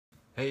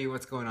Hey,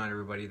 what's going on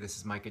everybody? This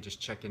is Micah just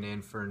checking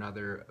in for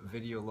another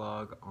video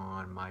log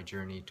on my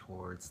journey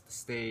towards the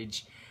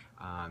stage.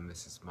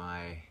 This is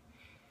my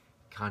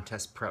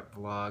contest prep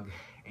vlog,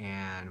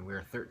 and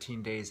we're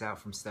 13 days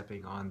out from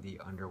stepping on the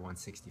under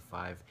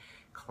 165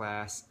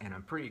 class, and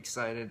I'm pretty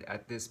excited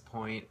at this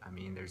point. I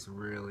mean, there's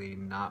really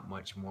not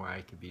much more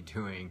I could be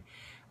doing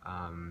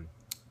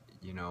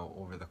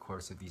over the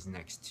course of these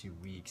next 2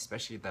 weeks,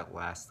 especially that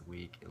last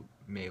week. It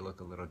may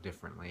look a little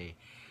differently.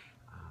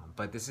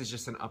 But this is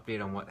just an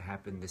update on what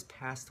happened this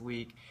past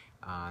week,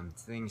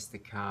 things to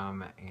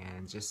come,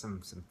 and just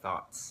some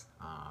thoughts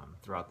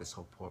throughout this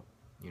whole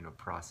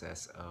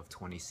process of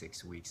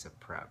 26 weeks of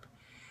prep.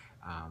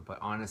 But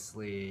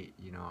honestly,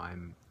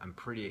 I'm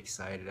pretty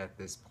excited at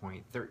this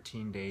point.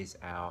 13 days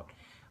out.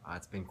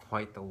 It's been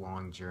quite the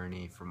long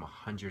journey from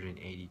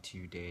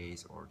 182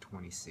 days or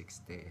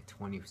 26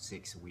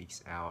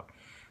 weeks out.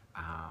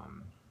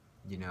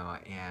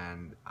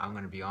 And I'm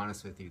going to be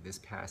honest with you, this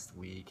past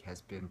week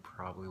has been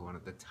probably one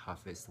of the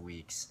toughest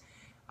weeks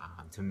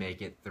to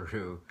make it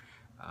through.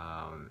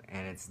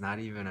 And it's not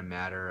even a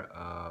matter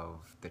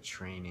of the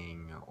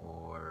training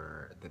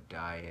or the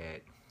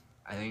diet.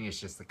 I think it's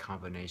just a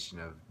combination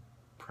of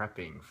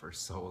prepping for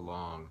so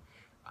long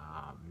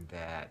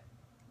that,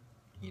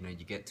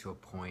 you get to a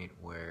point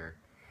where,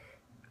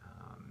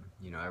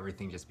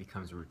 everything just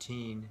becomes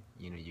routine.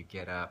 You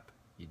get up,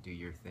 you do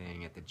your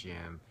thing at the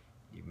gym,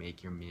 you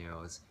make your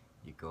meals,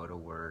 you go to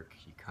work,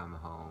 you come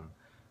home,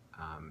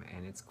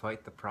 and it's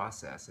quite the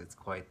process. It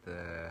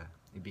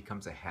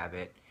becomes a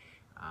habit.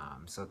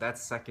 So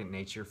that's second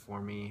nature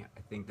for me.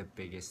 I think the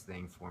biggest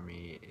thing for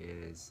me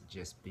is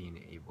just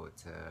being able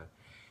to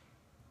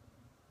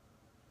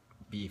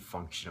be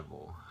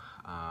functional.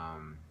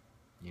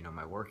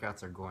 My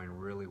workouts are going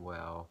really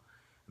well.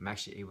 I'm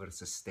actually able to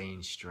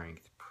sustain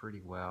strength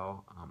pretty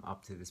well.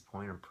 Up to this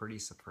point, I'm pretty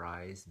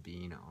surprised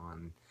being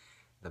on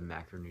the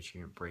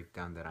macronutrient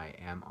breakdown that I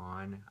am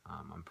on.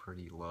 I'm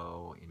pretty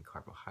low in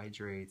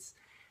carbohydrates,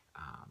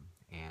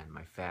 and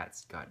my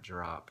fats got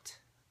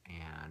dropped,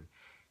 and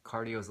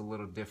cardio is a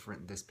little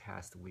different this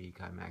past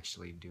week. I'm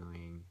actually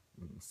doing,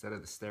 instead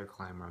of the stair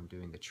climber, I'm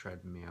doing the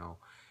treadmill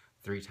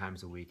 3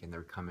 times a week and the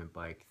recumbent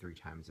bike 3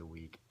 times a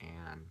week,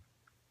 and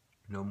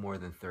no more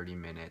than 30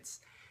 minutes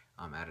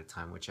at a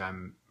time, which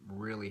I'm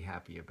really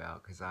happy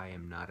about because I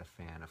am not a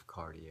fan of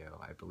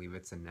cardio. I believe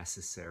it's a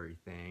necessary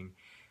thing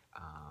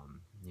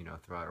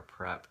throughout a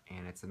prep,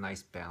 and it's a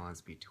nice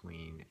balance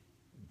between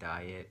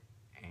diet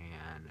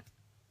and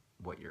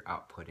what you're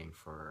outputting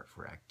for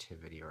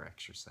activity or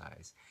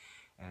exercise.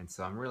 And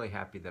so I'm really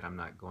happy that I'm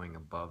not going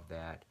above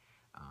that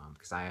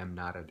because I am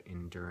not an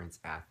endurance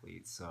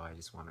athlete, so I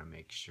just want to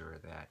make sure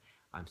that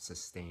I'm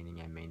sustaining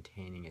and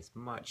maintaining as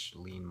much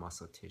lean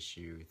muscle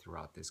tissue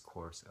throughout this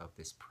course of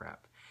this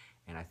prep,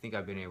 and I think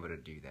I've been able to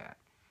do that.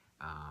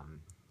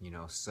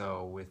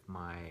 So with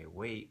my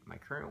weight, my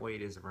current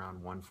weight is around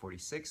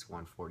 146,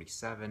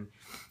 147.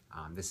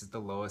 This is the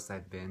lowest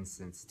I've been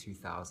since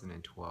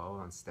 2012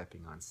 on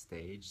stepping on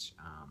stage.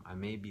 I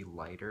may be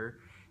lighter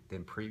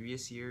than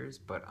previous years,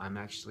 but I'm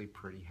actually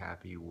pretty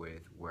happy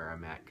with where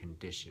I'm at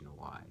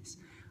condition-wise.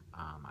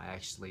 I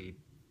actually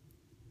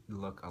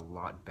look a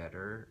lot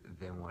better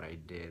than what I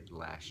did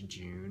last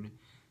June,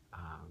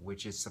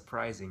 which is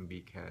surprising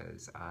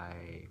because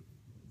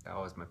that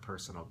was my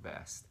personal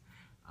best.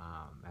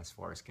 As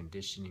far as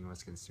conditioning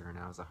was concerned,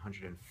 I was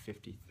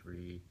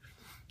 153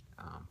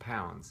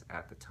 pounds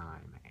at the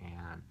time,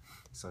 and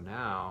so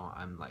now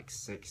I'm like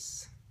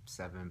 6-7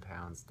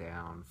 pounds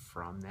down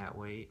from that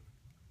weight,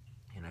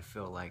 and I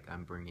feel like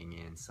I'm bringing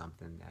in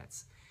something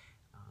that's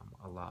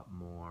a lot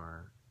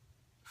more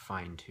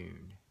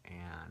fine-tuned,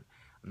 and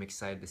I'm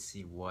excited to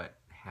see what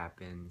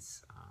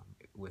happens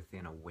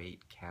within a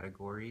weight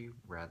category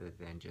rather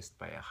than just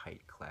by a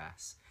height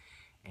class.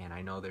 And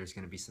I know there's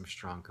going to be some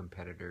strong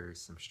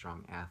competitors, some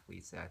strong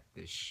athletes at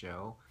this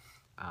show,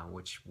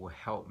 which will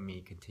help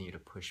me continue to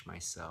push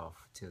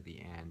myself to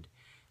the end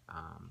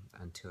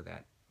until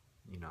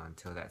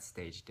that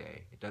stage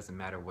day. It doesn't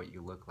matter what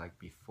you look like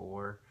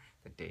before,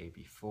 the day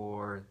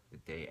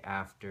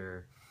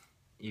after,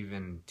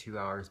 even 2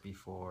 hours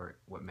before.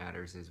 What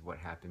matters is what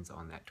happens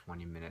on that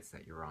 20 minutes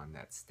that you're on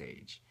that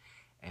stage,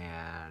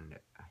 and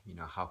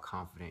how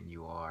confident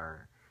you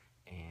are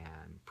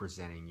and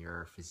presenting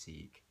your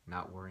physique,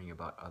 not worrying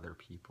about other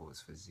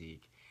people's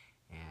physique,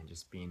 and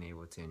just being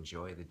able to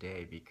enjoy the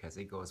day because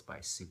it goes by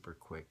super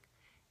quick.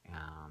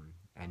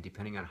 And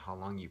depending on how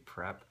long you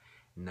prep,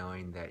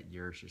 knowing that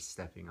you're just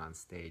stepping on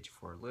stage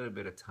for a little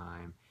bit of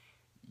time,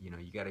 you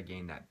got to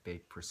gain that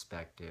big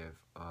perspective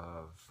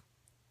of,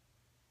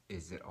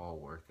 is it all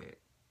worth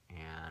it?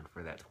 And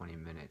for that 20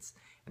 minutes,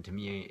 and to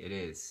me it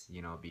is,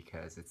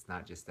 because it's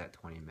not just that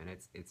 20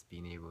 minutes, it's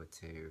being able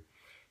to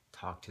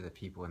talk to the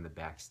people in the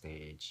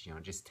backstage,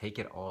 just take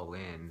it all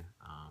in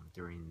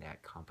during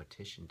that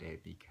competition day,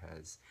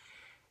 because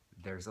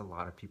there's a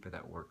lot of people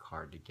that work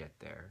hard to get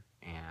there,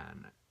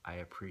 and I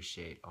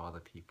appreciate all the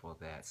people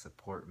that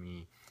support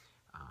me,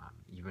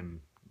 even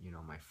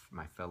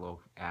my fellow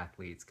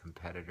athletes,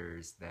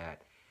 competitors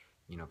that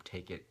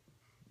take it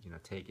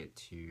take it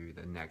to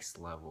the next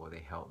level. They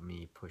help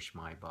me push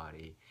my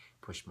body,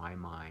 push my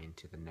mind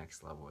to the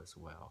next level as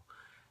well.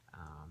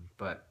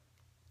 But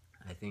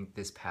I think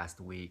this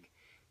past week,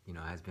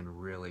 has been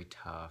really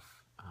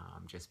tough.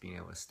 Just being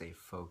able to stay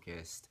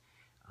focused,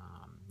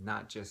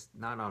 not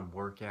on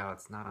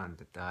workouts, not on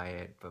the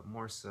diet, but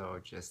more so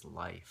just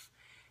life.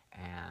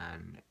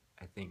 And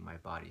I think my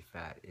body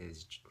fat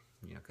is,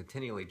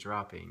 continually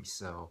dropping.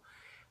 So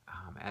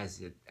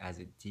as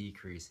it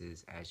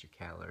decreases, as your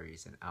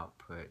calories and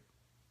output,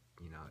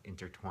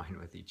 intertwine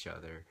with each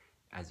other,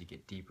 as you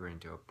get deeper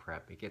into a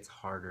prep, it gets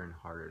harder and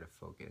harder to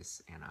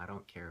focus. And I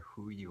don't care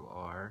who you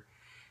are,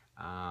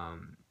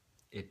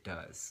 it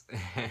does.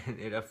 And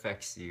it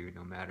affects you,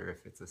 no matter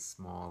if it's a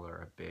small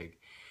or a big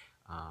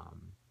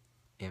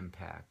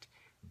impact.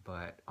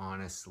 But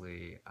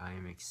honestly,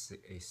 I'm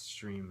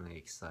extremely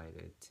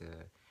excited to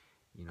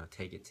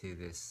take it to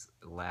this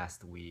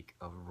last week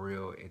of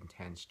real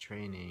intense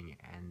training,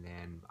 and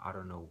then I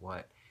don't know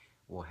what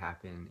will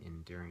happen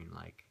during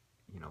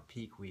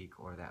peak week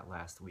or that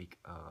last week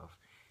of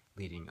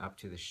leading up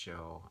to the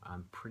show.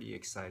 I'm pretty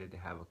excited to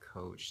have a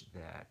coach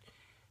that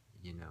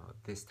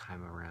this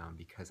time around,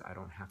 because I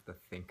don't have to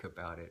think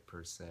about it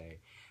per se,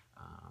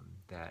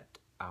 that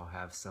I'll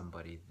have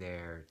somebody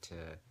there to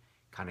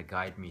kind of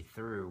guide me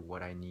through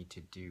what I need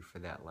to do for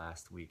that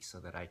last week so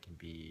that I can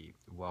be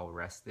well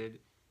rested,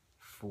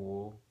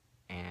 full,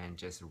 and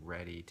just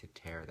ready to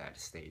tear that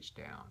stage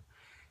down.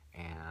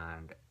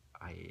 And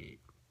I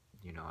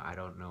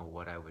don't know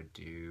what I would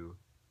do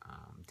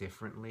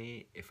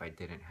differently if I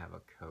didn't have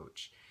a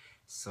coach.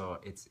 So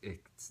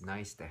it's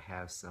nice to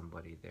have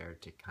somebody there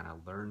to kind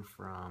of learn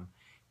from,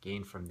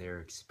 gain from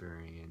their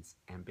experience,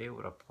 and be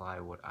able to apply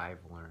what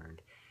I've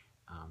learned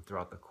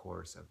throughout the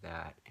course of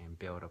that and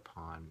build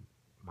upon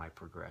my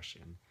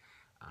progression.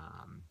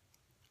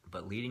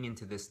 But leading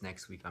into this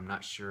next week, I'm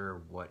not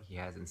sure what he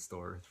has in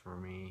store for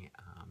me.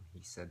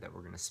 He said that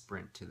we're going to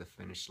sprint to the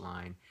finish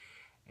line,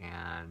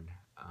 and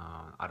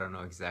I don't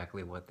know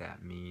exactly what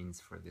that means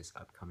for this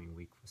upcoming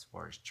week as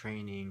far as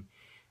training,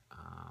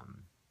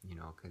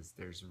 because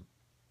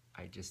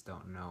I just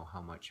don't know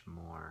how much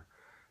more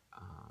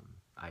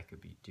I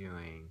could be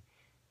doing.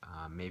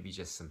 Maybe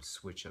just some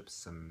switch ups,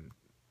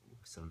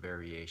 some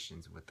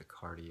variations with the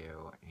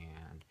cardio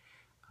and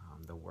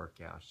the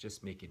workouts,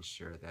 just making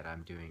sure that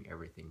I'm doing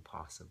everything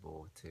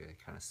possible to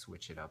kind of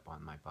switch it up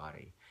on my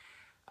body.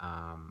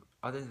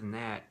 Other than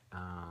that,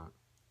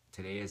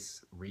 today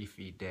is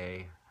refeed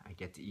day. I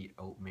get to eat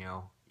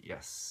oatmeal,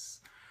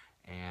 yes,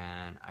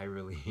 and I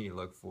really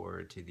look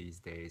forward to these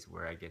days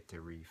where I get to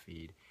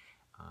refeed.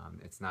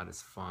 It's not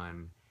as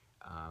fun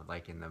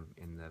like in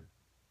the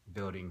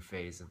building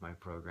phase of my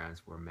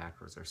programs where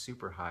macros are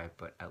super high,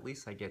 but at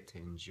least I get to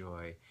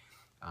enjoy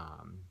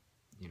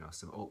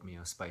some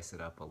oatmeal, spice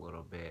it up a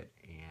little bit,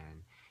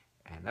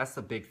 and that's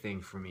the big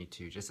thing for me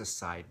too. Just a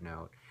side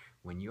note,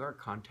 when you are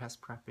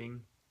contest prepping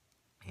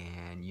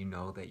and you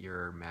know that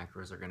your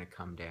macros are going to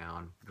come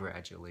down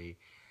gradually,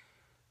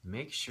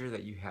 make sure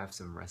that you have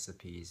some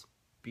recipes.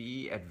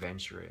 Be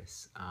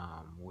adventurous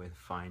with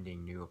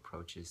finding new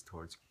approaches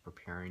towards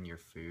preparing your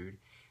food,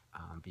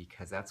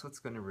 because that's what's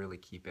going to really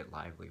keep it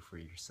lively for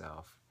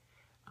yourself.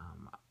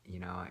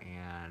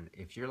 And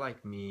if you're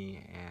like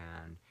me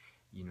and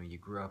you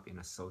grew up in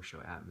a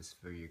social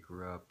atmosphere, you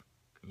grew up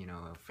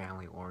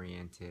family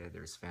oriented,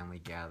 there's family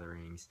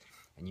gatherings,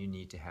 and you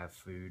need to have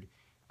food,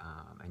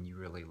 and you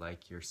really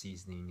like your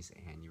seasonings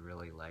and you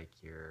really like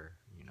your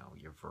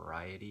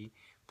variety,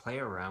 play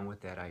around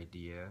with that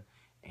idea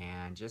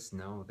and just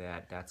know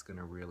that that's going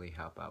to really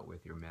help out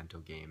with your mental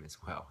game as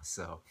well.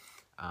 So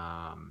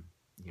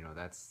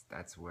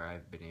that's where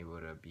I've been able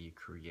to be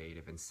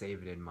creative and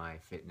save it in my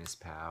Fitness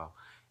Pal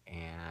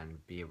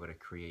and be able to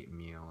create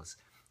meals.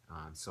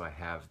 So I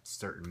have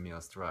certain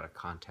meals throughout a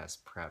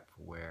contest prep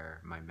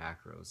where my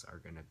macros are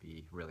going to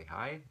be really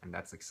high, and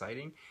that's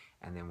exciting.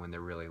 And then when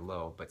they're really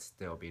low, but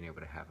still being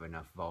able to have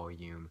enough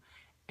volume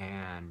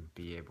and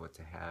be able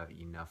to have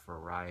enough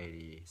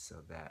variety so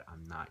that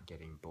I'm not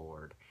getting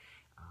bored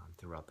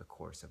throughout the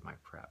course of my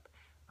prep.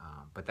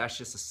 But that's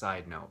just a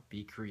side note.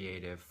 Be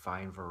creative,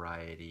 find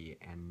variety,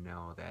 and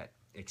know that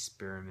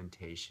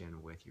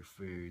experimentation with your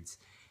foods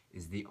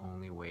is the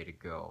only way to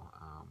go.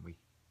 We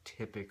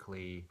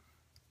typically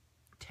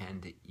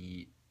tend to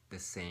eat the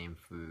same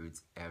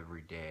foods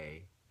every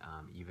day,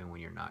 even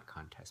when you're not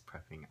contest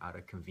prepping, out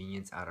of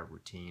convenience, out of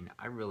routine.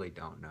 I really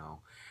don't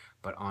know,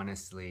 but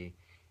honestly,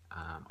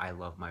 I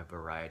love my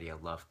variety. I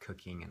love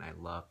cooking and I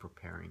love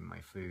preparing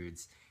my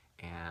foods,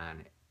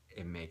 and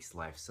it makes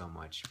life so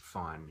much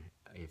fun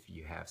if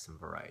you have some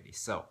variety.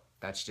 So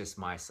that's just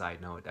my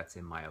side note. That's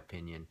in my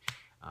opinion.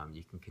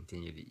 You can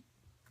continue to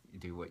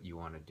do what you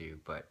want to do,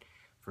 but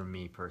for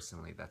me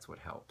personally, that's what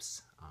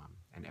helps,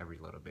 and every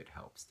little bit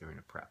helps during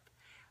a prep.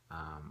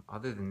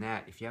 Other than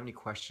that, if you have any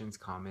questions,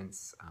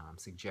 comments,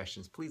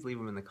 suggestions, please leave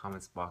them in the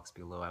comments box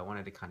below. I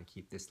wanted to kind of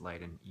keep this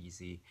light and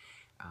easy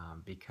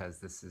because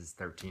this is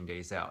 13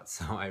 days out,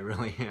 so I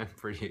really am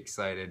pretty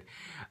excited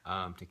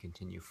to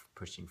continue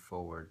pushing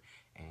forward.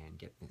 and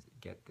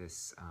get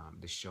this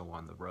show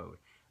on the road.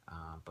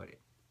 But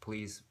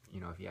please,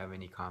 if you have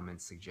any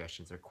comments,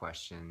 suggestions, or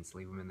questions,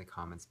 leave them in the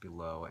comments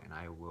below, and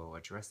I will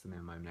address them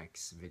in my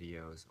next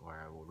videos,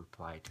 or I will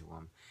reply to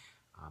them.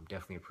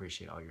 Definitely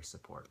appreciate all your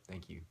support.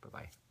 Thank you.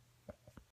 Bye-bye.